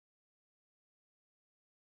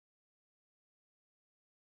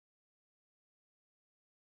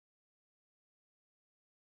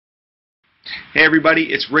Hey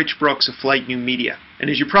everybody, it's Rich Brooks of Flight New Media. And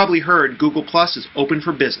as you probably heard, Google Plus is open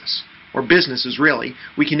for business, or businesses really.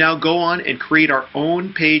 We can now go on and create our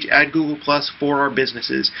own page at Google Plus for our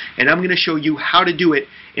businesses. And I'm going to show you how to do it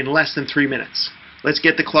in less than 3 minutes. Let's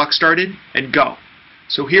get the clock started and go.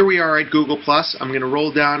 So here we are at Google Plus. I'm going to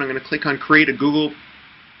roll down. I'm going to click on Create a Google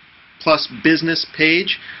Plus business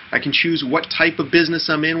page. I can choose what type of business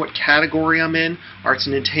I'm in, what category I'm in, arts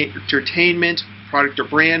and entertainment, product or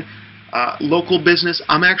brand, local business.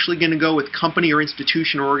 I'm actually going to go with company or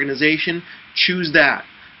institution or organization. Choose that.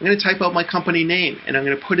 I'm going to type out my company name and I'm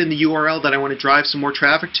going to put in the URL that I want to drive some more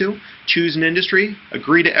traffic to. Choose an industry,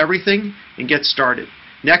 agree to everything, and get started.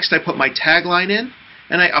 Next, I put my tagline in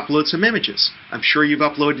and I upload some images. I'm sure you've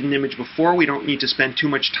uploaded an image before. We don't need to spend too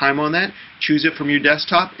much time on that. Choose it from your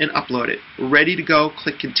desktop and upload it. We're ready to go.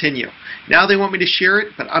 Click continue. Now they want me to share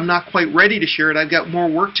it, but I'm not quite ready to share it. I've got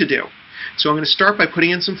more work to do. So I'm going to start by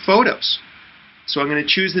putting in some photos. So I'm going to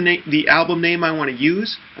choose the album name I want to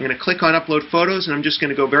use. I'm going to click on upload photos and I'm just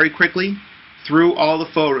going to go very quickly through all the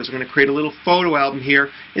photos. I'm going to create a little photo album here.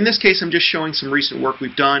 In this case I'm just showing some recent work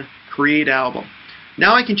we've done. Create album.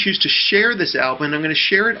 Now I can choose to share this album and I'm going to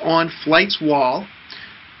share it on Flight's wall.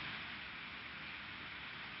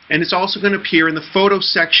 And it's also going to appear in the photo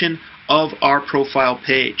section of our profile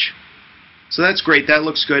page. So that's great, that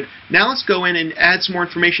looks good. Now let's go in and add some more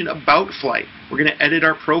information about Flight. We're going to edit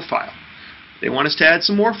our profile. They want us to add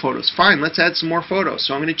some more photos. Fine, let's add some more photos.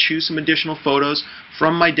 So I'm going to choose some additional photos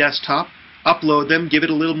from my desktop, upload them, give it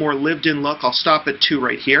a little more lived-in look. I'll stop at 2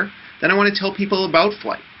 right here. Then I want to tell people about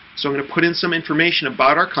Flight. So I'm going to put in some information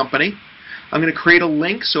about our company. I'm going to create a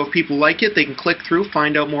link so if people like it, they can click through,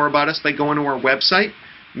 find out more about us by going to our website.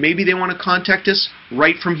 Maybe they want to contact us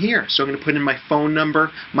right from here. So I'm going to put in my phone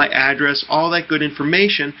number, my address, all that good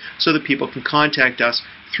information so that people can contact us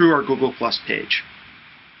through our Google Plus page.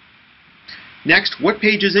 Next, what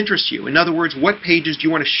pages interest you? In other words, what pages do you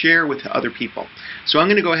want to share with other people? So I'm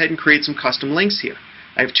going to go ahead and create some custom links here.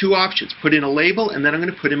 I have 2 options, put in a label and then I'm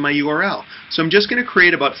going to put in my URL. So I'm just going to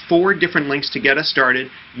create about 4 different links to get us started,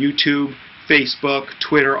 YouTube, Facebook,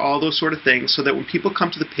 Twitter, all those sort of things, so that when people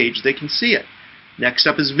come to the page they can see it. Next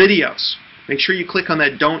up is videos. Make sure you click on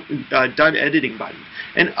that done editing button.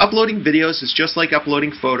 And uploading videos is just like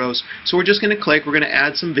uploading photos, so we're just going to click, we're going to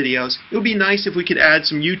add some videos. It would be nice if we could add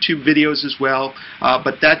some YouTube videos as well,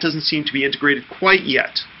 but that doesn't seem to be integrated quite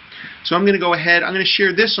yet. So I'm going to go ahead, I'm going to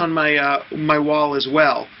share this on my wall as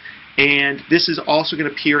well. And this is also going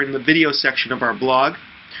to appear in the video section of our blog.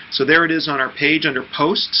 So there it is on our page under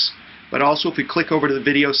posts, but also if we click over to the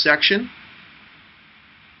video section,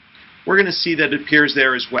 we're going to see that it appears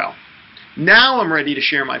there as well. Now I'm ready to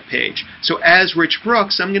share my page. So as Rich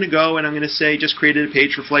Brooks, I'm going to go and I'm going to say just created a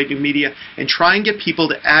page for Flight New Media and try and get people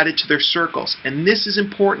to add it to their circles. And this is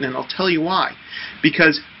important, and I'll tell you why.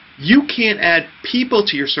 Because you can't add people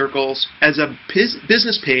to your circles as a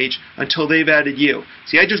business page until they've added you.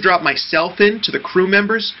 See, I just dropped myself into the crew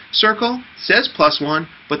members circle. It says +1,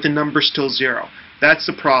 but the number's still 0. That's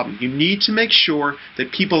the problem. You need to make sure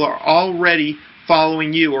that people are already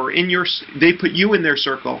following you, or they put you in their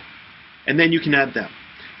circle, and then you can add them.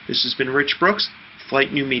 This has been Rich Brooks,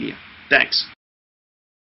 Flight New Media. Thanks.